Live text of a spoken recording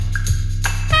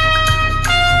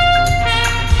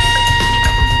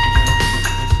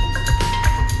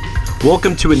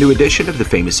Welcome to a new edition of the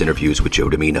Famous Interviews with Joe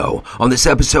Domino. On this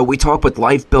episode, we talk with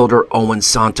life builder Owen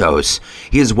Santos.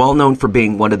 He is well known for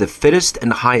being one of the fittest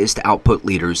and highest output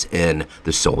leaders in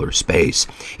the solar space.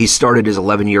 He started his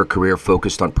 11-year career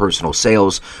focused on personal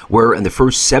sales, where in the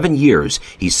first 7 years,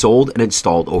 he sold and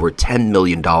installed over $10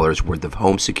 million worth of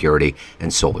home security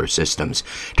and solar systems.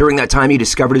 During that time, he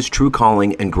discovered his true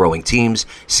calling in growing teams,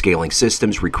 scaling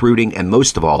systems, recruiting, and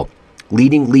most of all,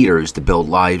 leading leaders to build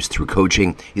lives through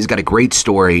coaching. He's got a great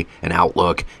story and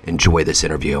outlook. Enjoy this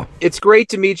interview. It's great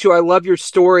to meet you. I love your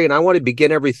story, and I want to begin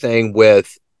everything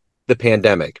with the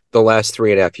pandemic, the last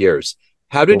 3.5 years.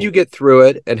 How did you get through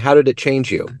it, and how did it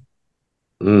change you?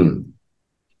 We're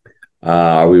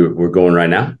going right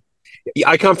now?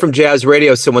 I come from jazz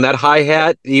radio, so when that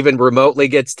hi-hat even remotely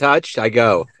gets touched, I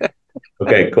go.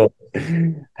 Okay, cool.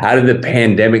 How did the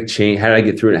pandemic change? How did I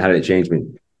get through it, and how did it change me?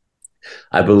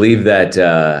 I believe that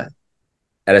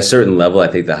at a certain level, I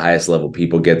think the highest level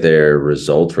people get their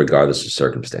results regardless of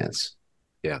circumstance.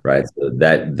 Yeah. Right. So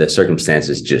that the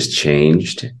circumstances just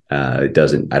changed. I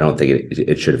don't think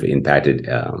it should have impacted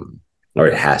or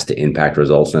it has to impact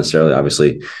results necessarily.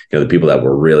 Obviously, the people that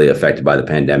were really affected by the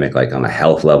pandemic, like on a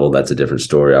health level, that's a different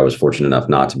story. I was fortunate enough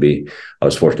not to be. I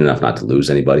was fortunate enough not to lose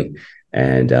anybody.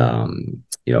 And,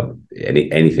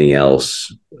 anything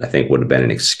else, I think, would have been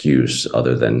an excuse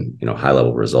other than, high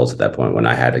level results at that point when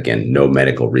I had, again, no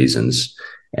medical reasons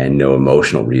and no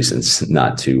emotional reasons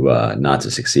not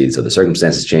to succeed. So the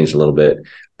circumstances changed a little bit,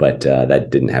 but that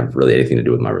didn't have really anything to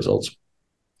do with my results.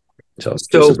 So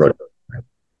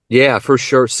yeah, for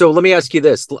sure. So let me ask you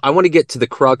this. I want to get to the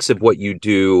crux of what you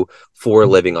do for a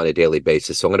living on a daily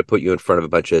basis. So I'm going to put you in front of a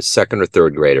bunch of second or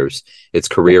third graders. It's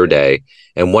career day.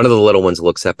 And one of the little ones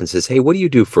looks up and says, "Hey, what do you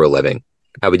do for a living?"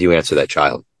 How would you answer that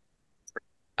child?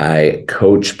 I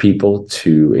coach people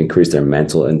to increase their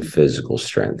mental and physical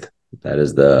strength. That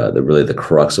is really the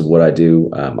crux of what I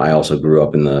do. I also grew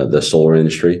up in the solar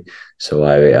industry. So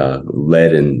I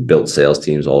led and built sales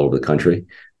teams all over the country.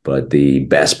 But the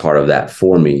best part of that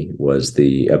for me was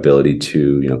the ability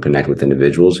to, connect with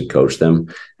individuals and coach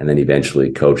them, and then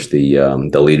eventually coach the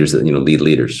leaders that, lead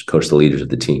leaders, coach the leaders of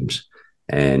the teams.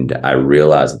 And I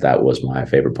realized that was my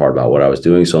favorite part about what I was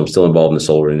doing. So I'm still involved in the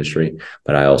solar industry,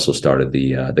 but I also started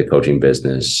the coaching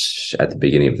business at the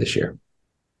beginning of this year.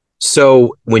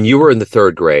 So when you were in the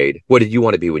third grade, what did you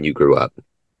want to be when you grew up?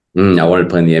 I wanted to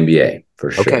play in the NBA for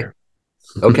sure.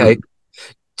 Okay.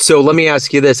 So let me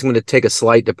ask you this. I'm going to take a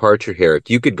slight departure here.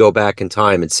 If you could go back in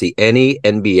time and see any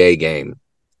NBA game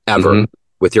ever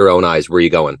with your own eyes, where are you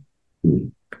going?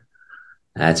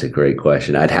 That's a great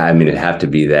question. it'd have to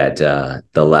be that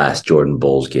the last Jordan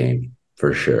Bulls game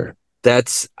for sure.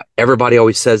 That's everybody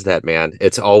always says that, man.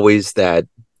 It's always that.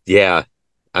 Yeah.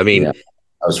 I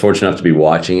was fortunate enough to be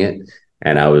watching it,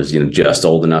 and I was, just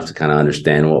old enough to kind of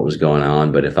understand what was going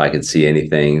on. But if I could see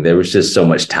anything, there was just so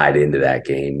much tied into that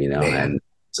game, and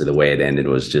so the way it ended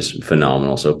was just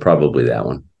phenomenal. So probably that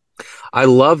one. I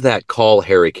love that call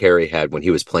Harry Carey had when he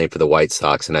was playing for the White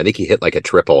Sox. And I think he hit like a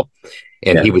triple.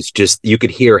 And he was you could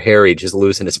hear Harry just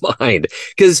losing his mind.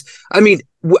 Because, we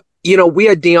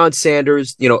had Deion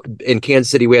Sanders, in Kansas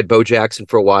City, we had Bo Jackson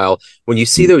for a while. When you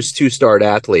see those two-starred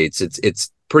athletes,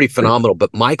 it's pretty phenomenal.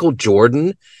 But Michael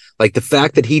Jordan, like the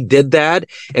fact that he did that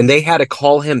and they had to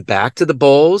call him back to the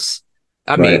Bulls.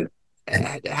 How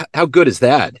good is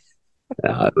that?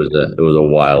 It was a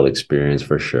wild experience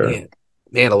for sure.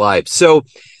 Man alive. So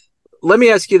let me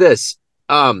ask you this.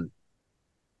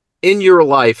 In your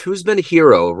life, who's been a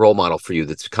hero, a role model for you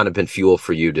that's kind of been fuel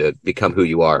for you to become who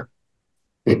you are?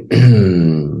 I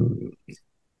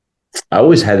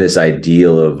always had this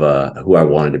ideal of who I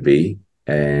wanted to be.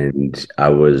 And I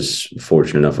was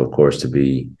fortunate enough, of course,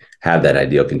 to have that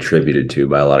ideal contributed to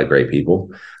by a lot of great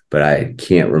people. But I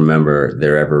can't remember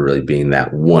there ever really being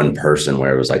that one person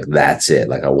where it was like, that's it.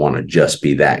 Like, I want to just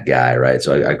be that guy. Right.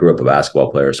 So I grew up a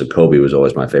basketball player. So Kobe was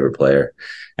always my favorite player.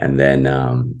 And then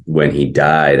when he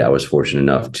died, I was fortunate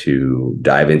enough to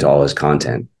dive into all his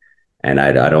content. And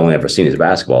I'd only ever seen his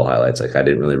basketball highlights. Like, I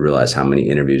didn't really realize how many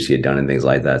interviews he had done and things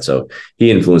like that. So he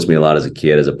influenced me a lot as a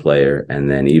kid, as a player. And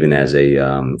then even as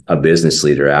a business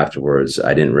leader afterwards,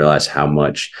 I didn't realize how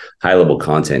much high level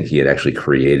content he had actually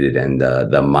created, and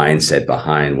the mindset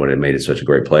behind what had made it such a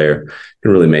great player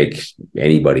can really make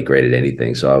anybody great at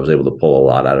anything. So I was able to pull a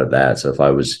lot out of that. So if I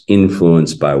was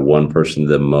influenced by one person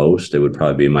the most, it would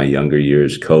probably be in my younger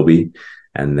years, Kobe.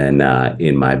 And then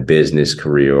in my business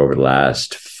career over the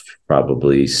last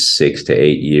probably 6 to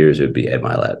 8 years, it would be Ed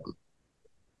Milet.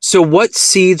 So what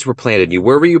seeds were planted in you?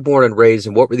 Where were you born and raised?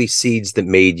 And what were these seeds that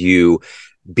made you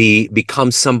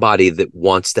become somebody that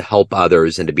wants to help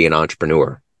others and to be an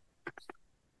entrepreneur?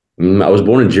 I was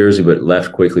born in Jersey, but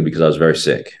left quickly because I was very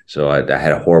sick. So I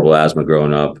had a horrible asthma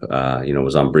growing up.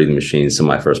 Was on breathing machines. Some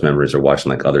of my first memories are watching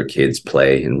like other kids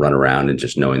play and run around, and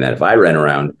just knowing that if I ran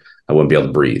around, I wouldn't be able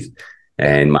to breathe.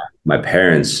 Yeah. And my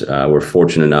parents were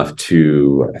fortunate enough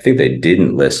to, I think they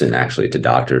didn't listen actually to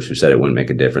doctors who said it wouldn't make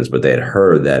a difference, but they had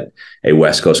heard that a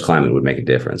West Coast climate would make a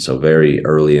difference. So very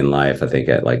early in life, I think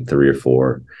at like 3 or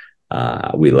 4,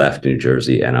 we left New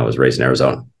Jersey, and I was raised in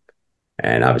Arizona.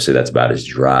 And obviously that's about as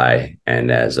dry and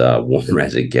as warm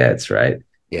as it gets, right?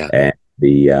 Yeah. And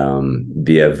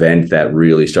the event that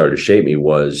really started to shape me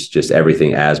was just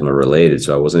everything asthma related.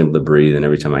 So I wasn't able to breathe, and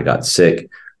every time I got sick,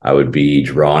 I would be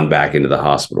drawn back into the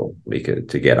hospital because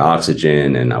to get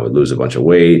oxygen, and I would lose a bunch of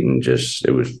weight, and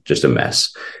it was just a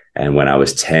mess. And when I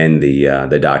was 10,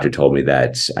 the doctor told me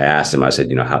that. I asked him, I said,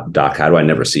 Doc, how do I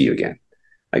never see you again?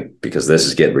 Like, because this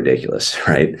is getting ridiculous,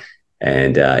 right?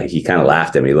 And he kind of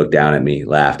laughed at me, looked down at me,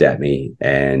 laughed at me,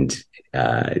 and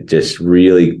it just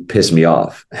really pissed me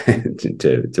off,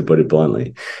 to put it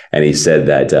bluntly. And he said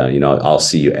that, I'll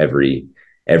see you every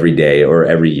day or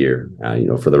every year,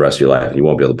 for the rest of your life. You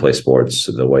won't be able to play sports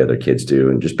the way other kids do,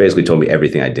 and just basically told me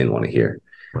everything I didn't want to hear.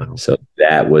 Wow. So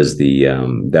that was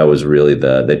really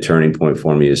the turning point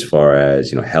for me as far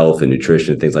as, health and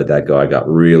nutrition and things like that go. I got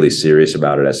really serious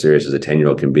about it, as serious as a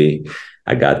 10-year-old can be.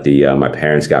 I got my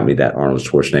parents got me that Arnold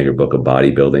Schwarzenegger book of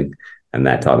bodybuilding, and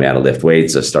that taught me how to lift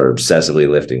weights. I started obsessively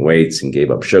lifting weights and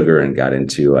gave up sugar and got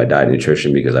into diet and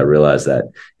nutrition, because I realized that,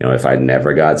 if I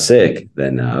never got sick,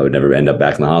 then I would never end up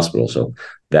back in the hospital. So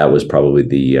that was probably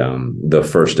the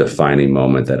first defining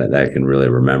moment that I can really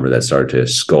remember, that started to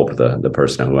sculpt the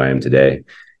person who I am today.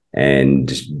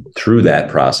 And through that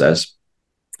process,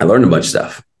 I learned a bunch of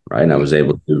stuff, right? And I was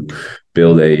able to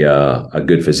build a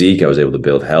good physique. I was able to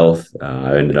build health.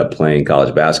 I ended up playing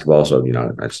college basketball. So,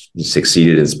 I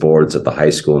succeeded in sports at the high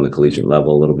school and the collegiate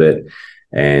level a little bit,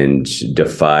 and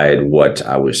defied what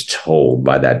I was told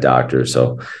by that doctor.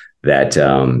 So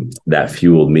that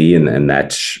fueled me, and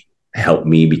that helped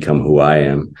me become who I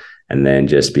am. And then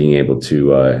just being able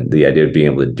to, the idea of being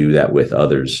able to do that with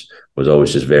others was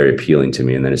always just very appealing to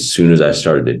me. And then as soon as I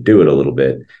started to do it a little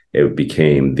bit, it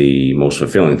became the most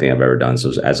fulfilling thing I've ever done.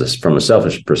 So from a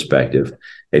selfish perspective,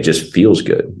 it just feels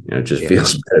good. It just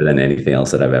feels better than anything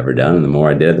else that I've ever done. And the more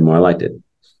I did it, the more I liked it.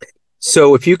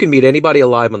 So if you can meet anybody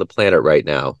alive on the planet right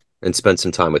now and spend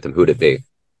some time with them, who'd it be?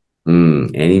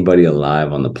 Anybody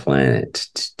alive on the planet?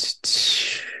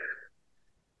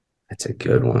 That's a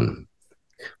good one.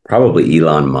 Probably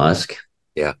Elon Musk.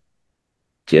 Yeah.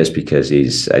 Just because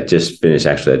I just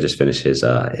finished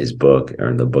his book,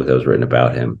 or the book that was written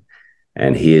about him.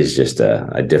 And he is just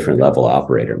a different level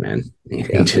operator, man. He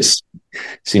just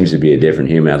seems to be a different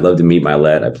human. I'd love to meet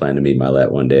Milet. I plan to meet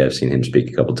Milet one day. I've seen him speak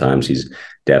a couple of times. He's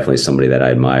definitely somebody that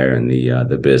I admire in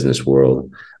the business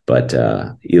world. But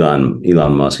Elon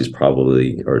Musk is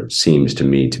probably, or seems to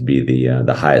me to be,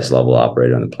 the highest level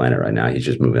operator on the planet right now. He's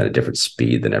just moving at a different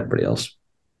speed than everybody else.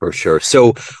 For sure.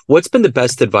 So what's been the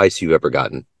best advice you've ever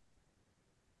gotten?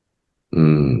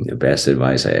 The best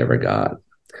advice I ever got.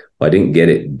 Well, I didn't get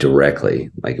it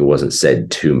directly, like it wasn't said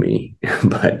to me,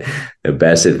 but the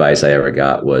best advice I ever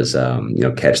got was,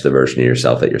 catch the version of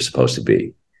yourself that you're supposed to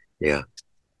be. Yeah.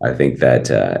 I think that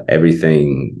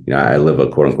everything, I live a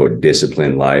quote unquote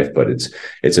disciplined life, but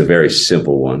it's a very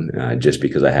simple one. Just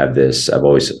because I have this,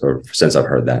 since I've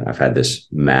heard that, I've had this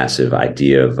massive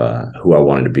idea of who I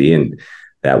wanted to be. And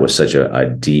that was such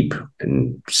a deep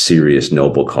and serious,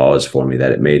 noble cause for me,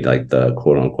 that it made like the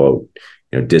quote unquote,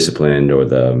 disciplined, or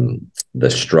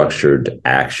the structured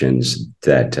actions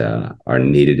that are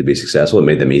needed to be successful. It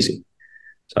made them easy.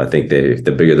 So I think that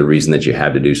the bigger the reason that you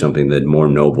have to do something, the more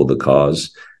noble the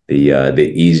cause,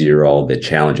 the easier all the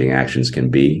challenging actions can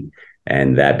be.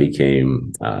 And that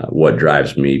became what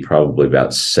drives me probably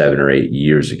about 7 or 8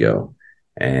 years ago.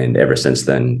 And ever since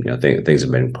then, things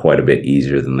have been quite a bit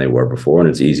easier than they were before, and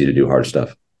it's easy to do hard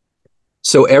stuff.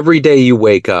 So every day you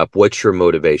wake up, what's your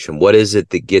motivation? What is it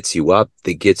that gets you up,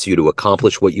 that gets you to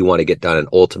accomplish what you want to get done, and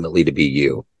ultimately to be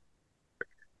you?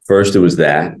 First, it was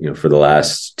that, for the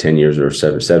last 10 years or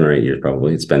 7 or 8 years,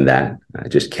 probably, it's been that,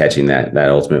 just catching that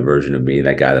ultimate version of me,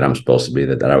 that guy that I'm supposed to be,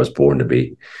 that I was born to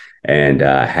be. And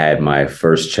I had my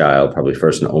first child, probably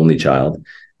first and only child,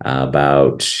 I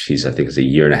think it's a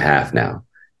year and a half now.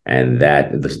 And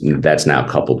that's now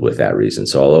coupled with that reason.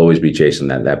 So I'll always be chasing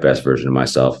that best version of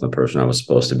myself, the person I was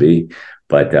supposed to be,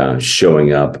 but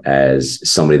showing up as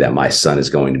somebody that my son is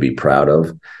going to be proud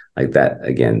of. Like that,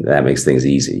 again, that makes things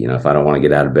easy. If I don't want to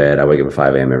get out of bed, I wake up at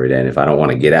 5 a.m. every day. And if I don't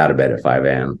want to get out of bed at 5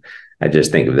 a.m., I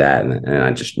just think of that and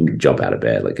I just jump out of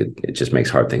bed. Like it just makes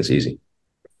hard things easy.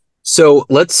 So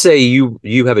let's say you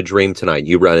have a dream tonight.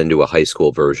 You run into a high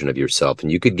school version of yourself,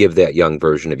 and you could give that young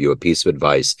version of you a piece of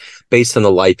advice based on the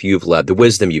life you've led, the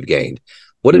wisdom you've gained.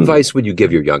 What advice would you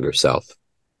give your younger self?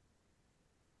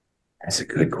 That's a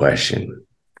good question.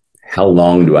 How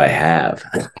long do I have?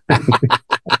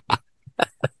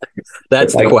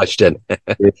 That's the question.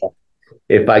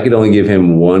 If I could only give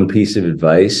him one piece of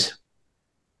advice,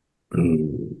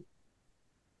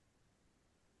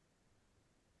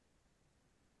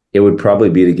 it would probably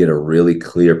be to get a really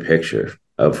clear picture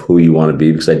of who you want to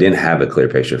be, because I didn't have a clear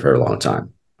picture for a long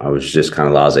time. I was just kind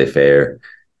of laissez-faire,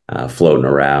 floating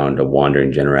around, a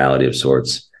wandering generality of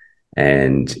sorts.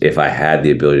 And if I had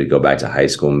the ability to go back to high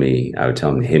school me, I would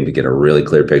tell him to get a really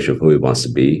clear picture of who he wants to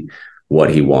be,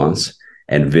 what he wants,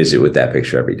 and visit with that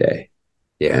picture every day.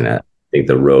 Yeah. And I think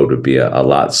the road would be a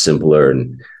lot simpler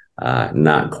and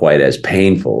not quite as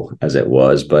painful as it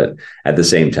was. But at the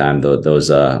same time,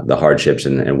 the hardships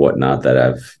and whatnot that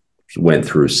I've went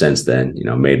through since then,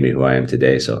 made me who I am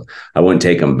today. So I wouldn't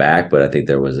take them back, but I think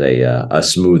there was a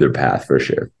smoother path for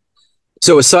sure.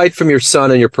 So aside from your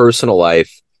son and your personal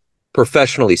life,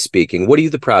 professionally speaking, what are you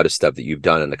the proudest of that you've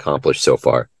done and accomplished so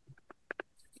far?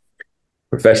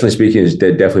 Professionally speaking, is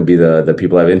definitely be the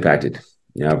people I've impacted.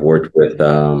 I've worked with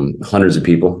hundreds of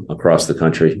people across the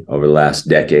country over the last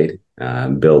decade,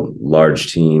 built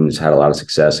large teams, had a lot of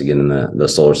success again in the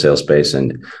solar sales space,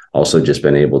 and also just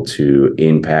been able to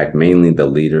impact mainly the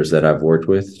leaders that I've worked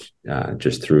with,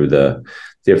 just through the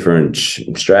different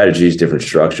strategies, different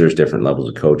structures, different levels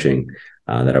of coaching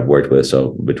that I've worked with.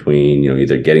 So between,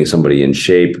 either getting somebody in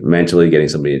shape mentally, getting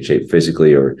somebody in shape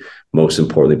physically, or most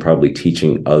importantly, probably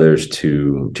teaching leaders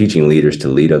to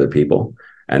lead other people,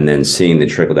 and then seeing the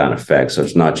trickle down effect. So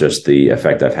it's not just the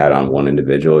effect I've had on one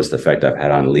individual, it's the effect I've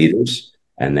had on leaders,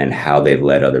 and then how they've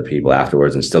led other people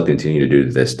afterwards and still continue to do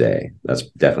to this day. That's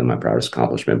definitely my proudest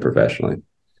accomplishment professionally.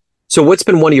 So what's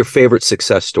been one of your favorite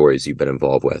success stories you've been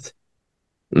involved with?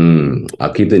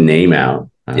 I'll keep the name out.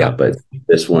 But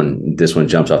this one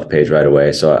jumps off the page right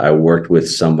away. So I worked with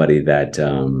somebody that,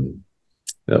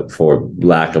 for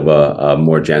lack of a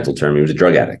more gentle term, he was a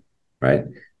drug addict, right?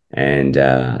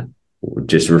 And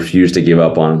just refused to give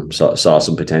up on him. Saw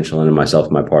some potential in myself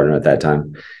and my partner at that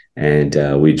time, and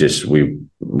we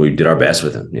did our best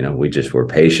with him. We just were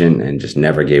patient and just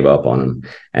never gave up on him.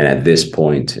 And at this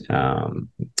point,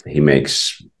 he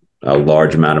makes a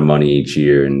large amount of money each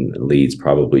year and leads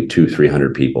probably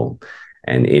 200-300 people,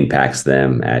 and impacts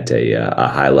them at a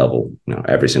high level,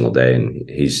 every single day. And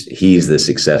he's the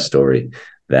success story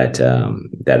that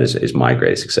is my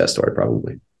greatest success story,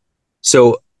 probably.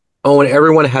 So, Owen,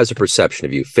 everyone has a perception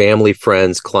of you, family,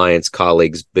 friends, clients,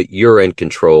 colleagues, but you're in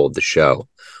control of the show.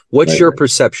 What's your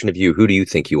perception of you? Who do you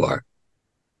think you are?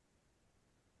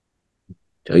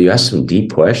 Oh, you asked some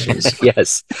deep questions.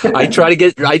 Yes. I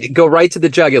go right to the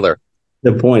jugular.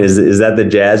 The point is that the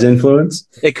jazz influence?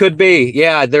 It could be.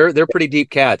 Yeah, they're pretty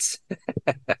deep cats.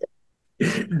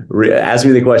 Ask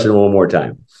me the question one more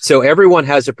time. So everyone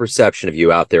has a perception of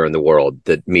you out there in the world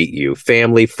that meet you,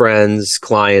 family, friends,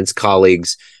 clients,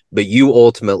 colleagues, but you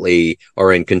ultimately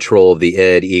are in control of the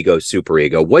id, ego,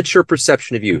 superego. What's your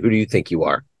perception of you? Who do you think you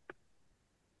are?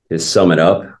 To sum it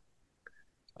up,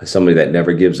 somebody that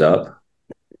never gives up,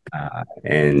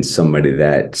 and somebody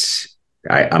that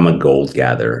I'm a gold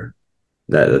gatherer.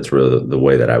 That's really the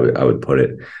way that I would put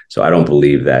it. So I don't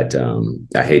believe that,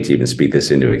 I hate to even speak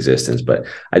this into existence, but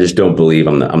I just don't believe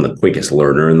I'm the quickest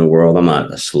learner in the world. I'm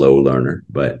not a slow learner,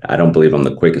 but I don't believe I'm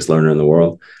the quickest learner in the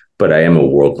world, but I am a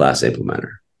world-class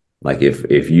implementer. Like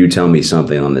if you tell me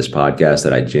something on this podcast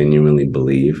that I genuinely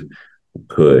believe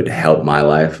could help my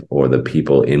life, or the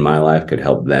people in my life could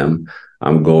help them,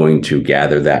 I'm going to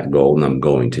gather that gold and I'm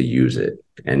going to use it.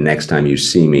 And next time you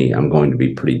see me, I'm going to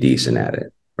be pretty decent at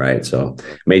it. Right. So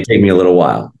it may take me a little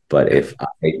while, but if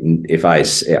I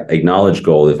acknowledge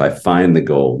gold, if I find the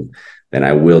gold, then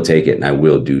I will take it and I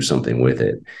will do something with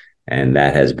it. And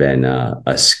that has been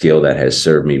a skill that has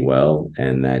served me well,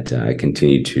 and that I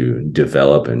continue to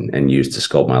develop and use to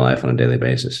sculpt my life on a daily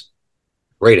basis.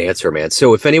 Great answer, man.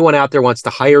 So if anyone out there wants to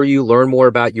hire you, learn more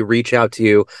about you, reach out to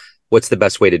you, what's the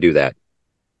best way to do that?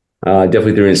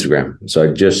 Definitely through Instagram. So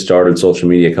I just started social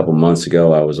media a couple months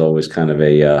ago. I was always kind of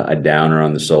a downer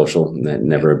on the social,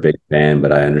 never a big fan,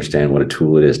 but I understand what a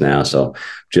tool it is now. So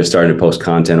just starting to post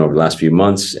content over the last few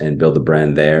months and build the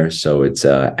brand there. So it's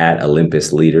at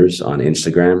Olympus Leaders on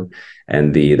Instagram.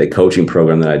 And the coaching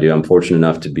program that I do, I'm fortunate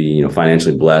enough to be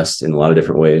financially blessed in a lot of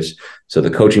different ways. So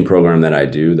the coaching program that I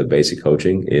do, the basic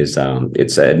coaching, is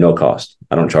it's at no cost.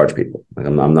 I don't charge people. Like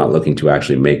I'm not looking to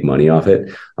actually make money off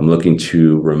it. I'm looking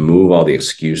to remove all the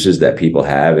excuses that people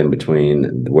have in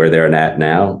between where they're at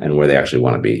now and where they actually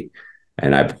want to be.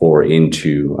 And I pour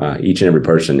into each and every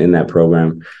person in that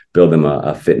program, build them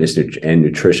a fitness and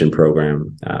nutrition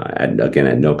program, at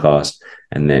no cost,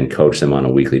 and then coach them on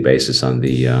a weekly basis on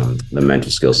the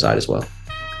mental skills side as well.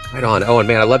 Right on. Owen,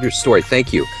 man, I love your story.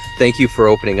 Thank you. Thank you for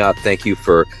opening up. Thank you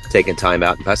for taking time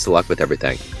out, and best of luck with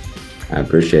everything. I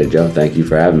appreciate it, Joe. Thank you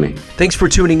for having me. Thanks for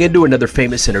tuning in to another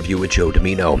famous interview with Joe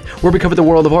Dimino, where we cover the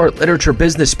world of art, literature,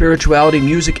 business, spirituality,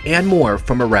 music, and more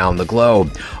from around the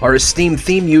globe. Our esteemed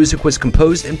theme music was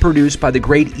composed and produced by the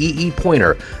great E.E.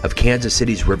 Pointer of Kansas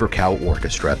City's River Cow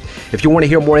Orchestra. If you want to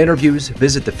hear more interviews,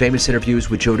 visit the Famous Interviews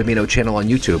with Joe Dimino channel on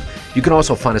YouTube. You can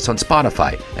also find us on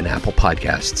Spotify and Apple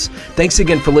Podcasts. Thanks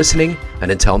again for listening, and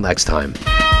until next time.